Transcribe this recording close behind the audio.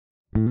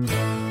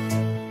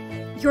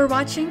You're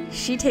watching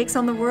She Takes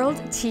on the World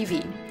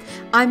TV.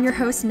 I'm your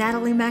host,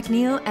 Natalie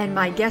McNeil, and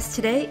my guest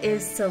today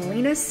is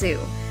Selena Soo,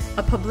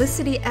 a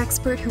publicity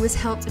expert who has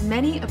helped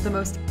many of the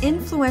most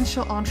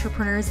influential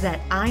entrepreneurs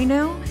that I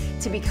know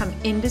to become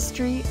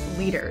industry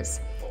leaders.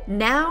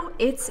 Now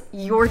it's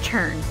your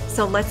turn,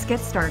 so let's get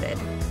started.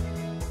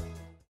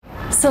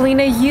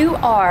 Selena, you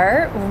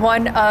are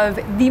one of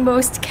the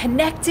most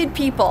connected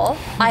people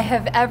I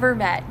have ever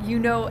met. You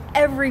know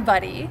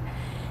everybody.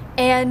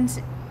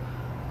 And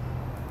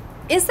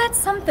is that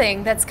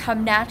something that's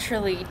come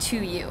naturally to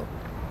you,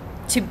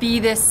 to be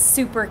this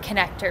super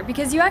connector?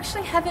 Because you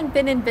actually haven't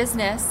been in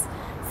business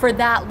for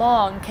that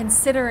long,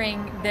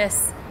 considering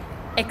this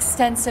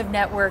extensive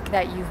network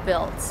that you've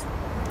built.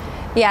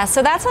 Yeah,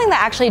 so that's something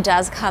that actually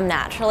does come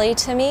naturally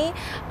to me,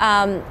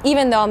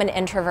 even though I'm an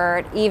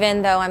introvert,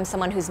 even though I'm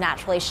someone who's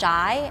naturally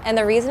shy. And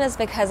the reason is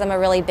because I'm a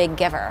really big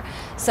giver.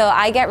 So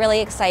I get really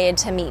excited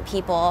to meet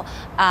people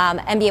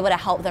and be able to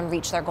help them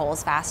reach their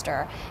goals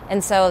faster.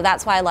 And so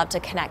that's why I love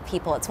to connect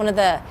people. It's one of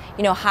the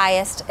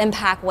highest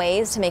impact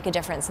ways to make a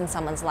difference in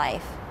someone's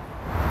life.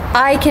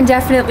 I can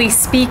definitely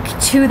speak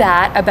to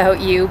that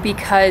about you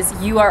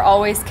because you are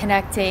always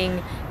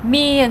connecting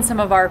me and some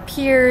of our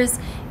peers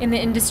in the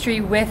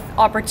industry with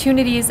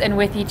opportunities and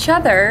with each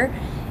other,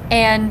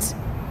 and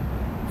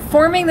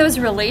forming those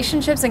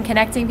relationships and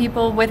connecting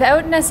people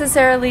without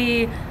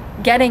necessarily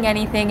getting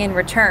anything in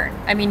return.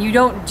 I mean, you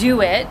don't do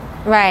it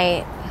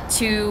right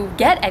to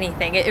get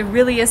anything. It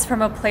really is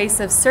from a place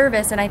of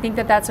service, and I think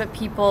that that's what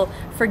people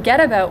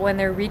forget about when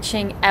they're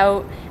reaching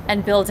out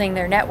and building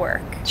their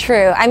network.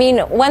 True. I mean,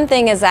 one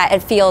thing is that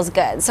it feels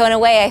good. So in a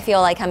way, I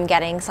feel like I'm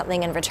getting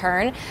something in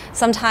return.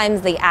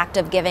 Sometimes the act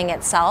of giving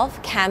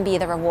itself can be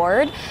the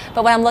reward,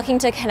 but when I'm looking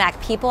to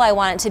connect people, I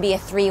want it to be a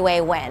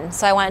three-way win.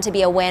 So I want it to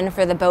be a win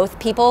for the both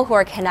people who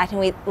are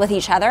connecting with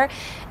each other,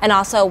 and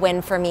also a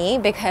win for me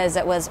because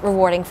it was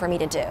rewarding for me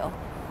to do.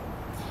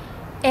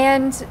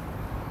 And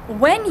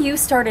when you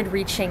started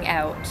reaching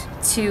out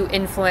to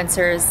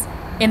influencers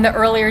in the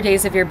earlier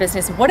days of your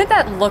business, what did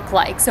that look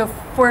like? So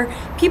for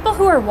people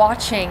who are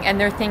watching and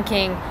they're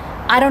thinking,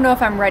 I don't know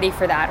if I'm ready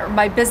for that, or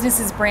my business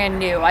is brand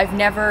new, I've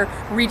never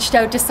reached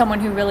out to someone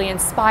who really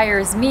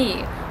inspires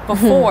me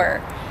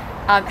before.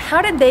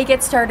 How did they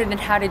get started and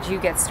how did you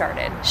get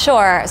started?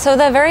 Sure. So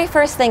the very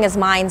first thing is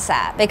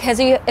mindset, because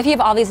if you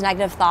have all these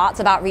negative thoughts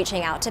about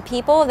reaching out to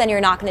people, then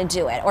you're not going to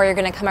do it, or you're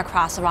going to come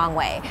across the wrong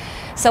way.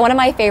 So one of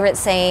my favorite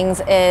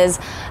sayings is,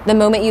 the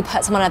moment you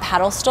put someone on a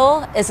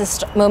pedestal is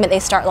the moment they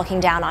start looking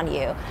down on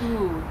you.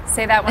 Ooh,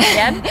 say that one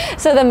again.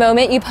 So the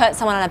moment you put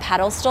someone on a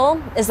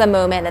pedestal is the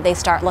moment that they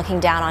start looking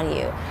down on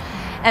you.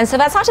 And so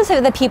that's not to say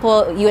that the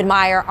people you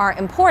admire aren't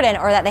important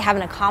or that they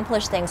haven't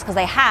accomplished things, because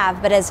they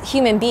have, but as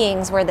human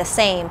beings, we're the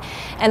same.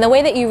 And the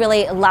way that you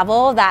really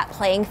level that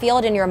playing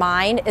field in your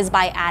mind is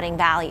by adding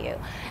value.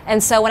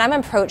 And so when I'm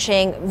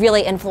approaching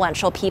really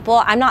influential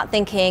people, I'm not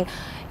thinking,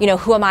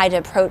 who am I to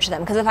approach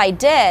them? Because if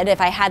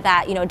I had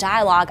that,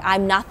 dialogue,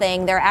 I'm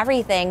nothing, they're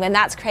everything, then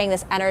that's creating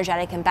this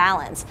energetic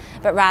imbalance.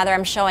 But rather,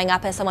 I'm showing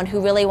up as someone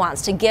who really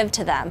wants to give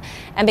to them.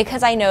 And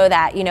because I know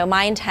that,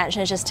 my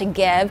intention is just to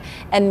give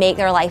and make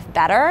their life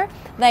better,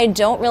 then I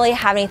don't really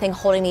have anything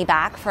holding me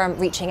back from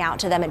reaching out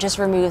to them. It just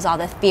removes all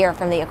the fear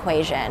from the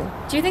equation.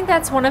 Do you think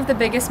that's one of the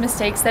biggest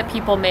mistakes that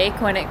people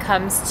make when it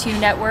comes to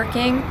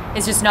networking,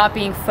 is just not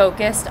being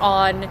focused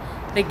on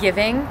the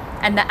giving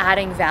and the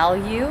adding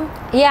value?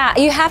 Yeah,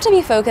 you have to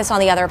be focused on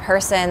the other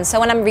person. So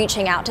when I'm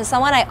reaching out to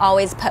someone, I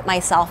always put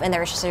myself in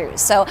their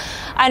shoes. So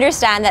I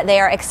understand that they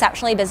are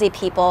exceptionally busy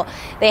people.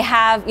 They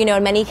have,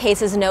 in many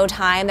cases, no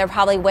time. They're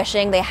probably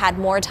wishing they had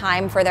more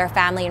time for their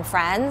family and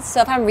friends.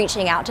 So if I'm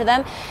reaching out to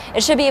them,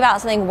 it should be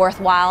about something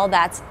worthwhile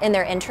that's in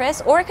their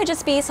interest, or it could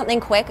just be something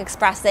quick,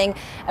 expressing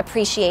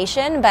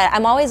appreciation. But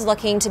I'm always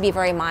looking to be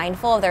very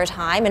mindful of their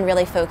time and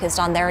really focused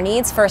on their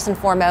needs first and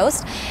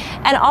foremost.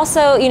 And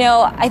also,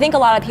 I think a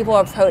lot of people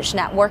approach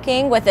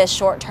networking with this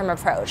short-term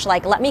approach,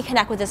 like, let me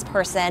connect with this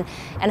person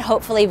and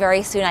hopefully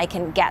very soon I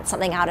can get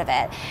something out of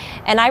it.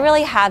 And I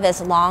really have this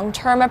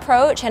long-term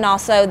approach and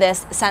also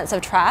this sense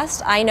of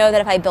trust. I know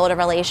that if I build a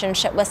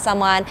relationship with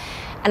someone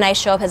and I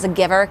show up as a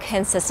giver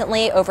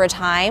consistently over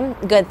time,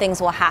 good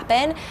things will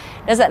happen.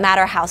 It doesn't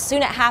matter how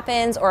soon it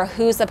happens or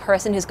who's the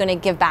person who's going to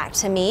give back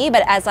to me,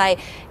 but as I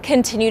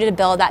continue to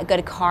build that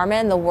good karma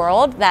in the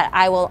world, that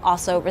I will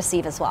also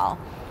receive as well.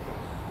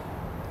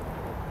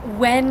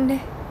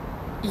 When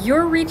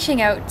you're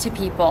reaching out to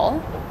people,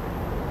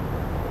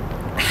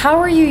 how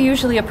are you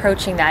usually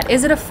approaching that?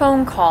 Is it a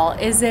phone call?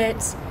 Is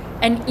it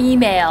an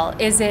email?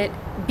 Is it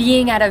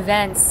being at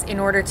events in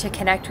order to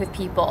connect with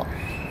people?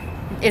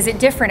 Is it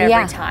different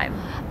every time?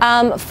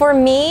 For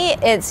me,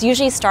 it's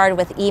usually started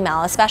with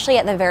email, especially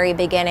at the very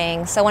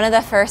beginning. So one of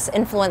the first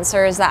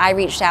influencers that I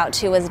reached out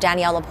to was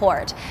Danielle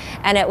Laporte.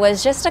 And it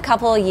was just a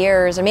couple of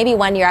years, or maybe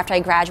 1 year after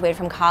I graduated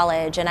from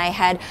college. And I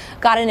had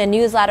gotten a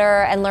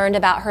newsletter and learned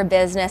about her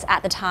business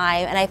at the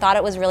time. And I thought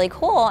it was really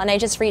cool. And I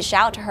just reached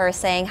out to her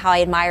saying how I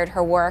admired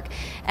her work.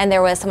 And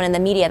there was someone in the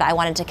media that I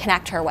wanted to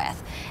connect her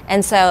with.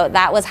 And so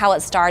that was how it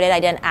started. I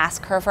didn't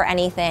ask her for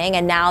anything.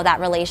 And now that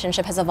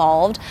relationship has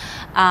evolved.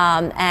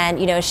 And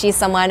you know, she's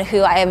someone who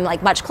I am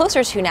like much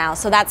closer to now,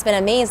 so that's been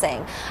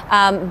amazing.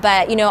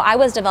 But you know, I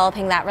was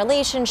developing that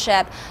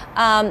relationship,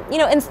 you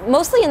know,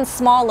 mostly in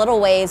small little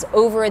ways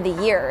over the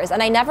years,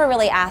 and I never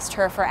really asked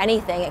her for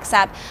anything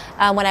except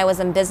when I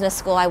was in business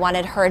school, I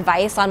wanted her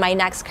advice on my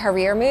next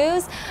career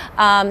moves.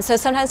 So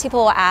sometimes people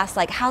will ask,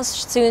 like, how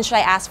soon should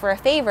I ask for a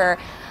favor?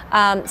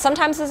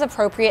 Sometimes it's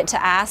appropriate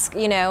to ask,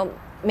 you know,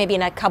 maybe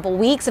in a couple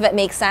weeks if it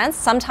makes sense.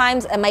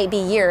 Sometimes it might be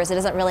years. It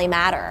doesn't really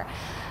matter.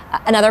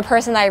 Another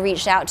person that I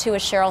reached out to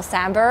was Sheryl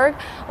Sandberg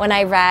when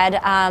I read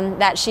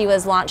that she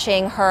was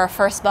launching her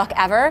first book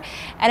ever.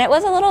 And it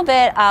was a little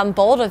bit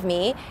bold of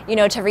me, you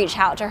know, to reach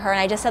out to her. And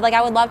I just said, like,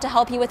 I would love to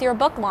help you with your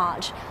book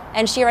launch.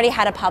 And she already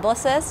had a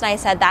publicist. And I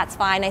said, that's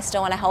fine. I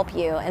still want to help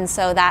you. And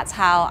so that's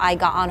how I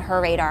got on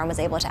her radar and was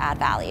able to add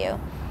value.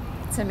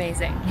 It's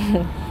amazing.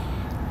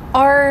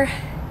 Are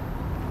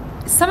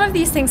some of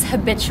these things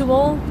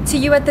habitual to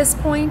you at this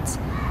point?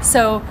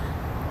 So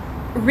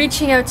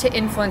reaching out to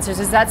influencers,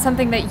 is that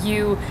something that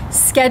you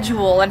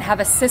schedule and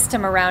have a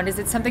system around? Is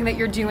it something that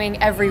you're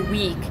doing every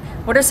week?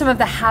 What are some of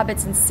the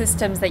habits and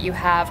systems that you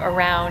have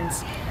around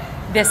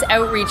this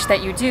outreach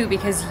that you do?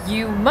 Because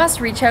you must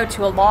reach out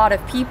to a lot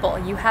of people.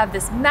 You have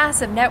this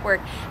massive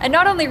network, and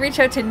not only reach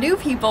out to new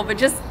people, but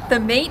just the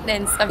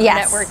maintenance of the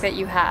network that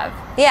you have.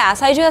 Yeah,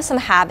 so I do have some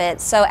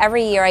habits. So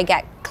every year I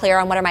get clear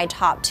on what are my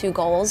top 2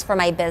 goals for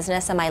my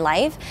business and my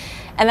life.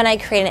 And then I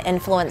create an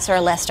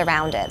influencer list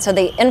around it. So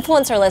the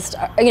influencer list,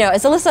 you know,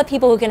 is a list of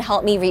people who can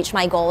help me reach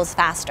my goals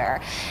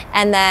faster.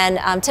 And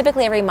then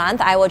typically every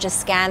month I will just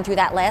scan through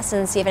that list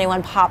and see if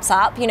anyone pops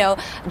up, you know,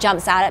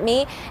 jumps out at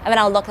me. And then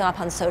I'll look them up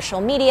on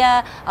social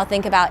media. I'll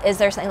think about, is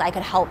there something that I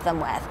could help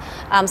them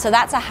with? So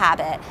that's a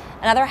habit.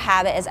 Another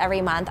habit is every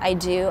month I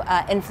do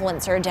an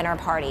influencer dinner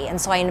party. And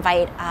so I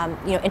invite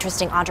you know,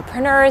 interesting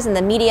entrepreneurs in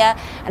the media,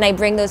 and I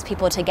bring those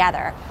people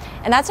together.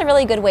 And that's a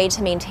really good way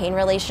to maintain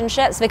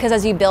relationships, because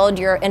as you build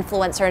your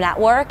influencer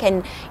network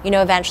and, you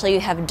know, eventually you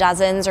have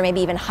dozens or maybe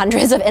even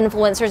hundreds of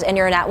influencers in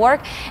your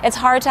network, it's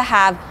hard to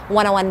have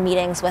one-on-one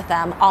meetings with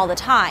them all the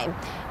time.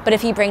 But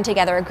if you bring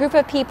together a group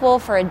of people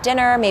for a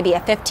dinner, maybe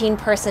a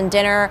 15-person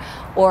dinner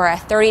or a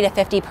 30 to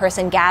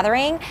 50-person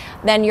gathering,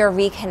 then you're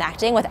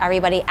reconnecting with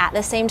everybody at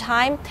the same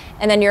time,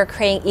 and then you're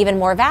creating even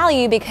more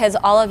value because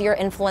all of your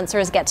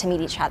influencers get to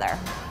meet each other.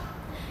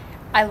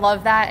 I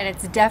love that, and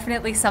it's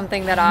definitely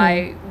something that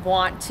I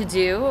want to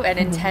do and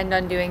intend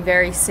on doing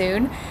very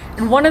soon.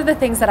 And one of the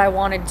things that I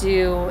want to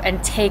do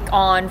and take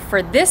on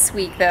for this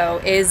week,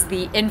 though, is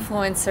the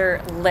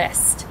influencer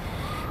list.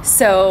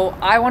 So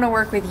I want to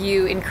work with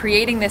you in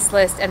creating this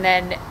list, and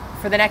then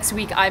for the next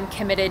week I'm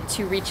committed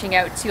to reaching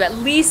out to at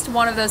least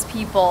one of those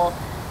people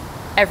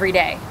every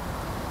day.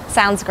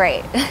 Sounds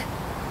great.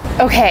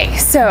 Okay,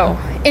 so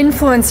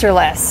influencer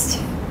list.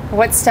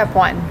 What's step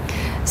 1?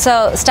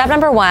 So step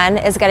number 1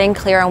 is getting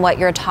clear on what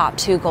your top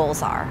 2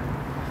 goals are.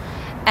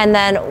 And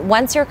then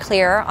once you're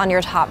clear on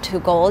your top 2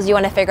 goals, you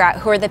want to figure out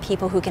who are the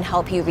people who can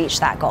help you reach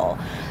that goal.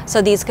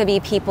 So these could be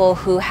people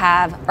who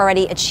have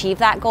already achieved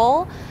that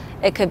goal.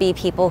 It could be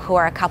people who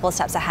are a couple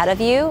steps ahead of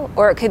you,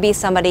 or it could be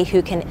somebody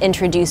who can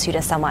introduce you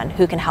to someone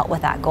who can help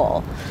with that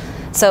goal.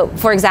 So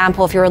for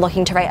example, if you were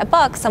looking to write a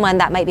book, someone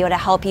that might be able to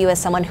help you is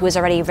someone who has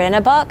already written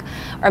a book,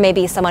 or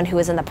maybe someone who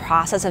is in the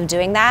process of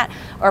doing that,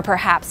 or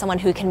perhaps someone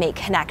who can make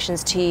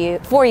connections to you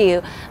for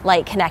you,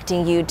 like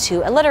connecting you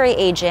to a literary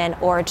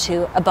agent or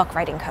to a book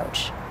writing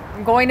coach.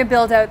 I'm going to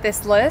build out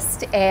this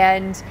list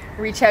and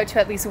reach out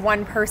to at least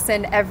one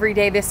person every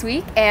day this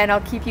week, and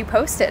I'll keep you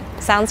posted.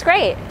 Sounds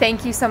great.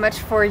 Thank you so much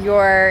for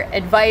your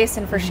advice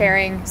and for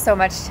sharing so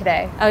much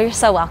today. Oh, you're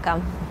so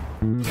welcome.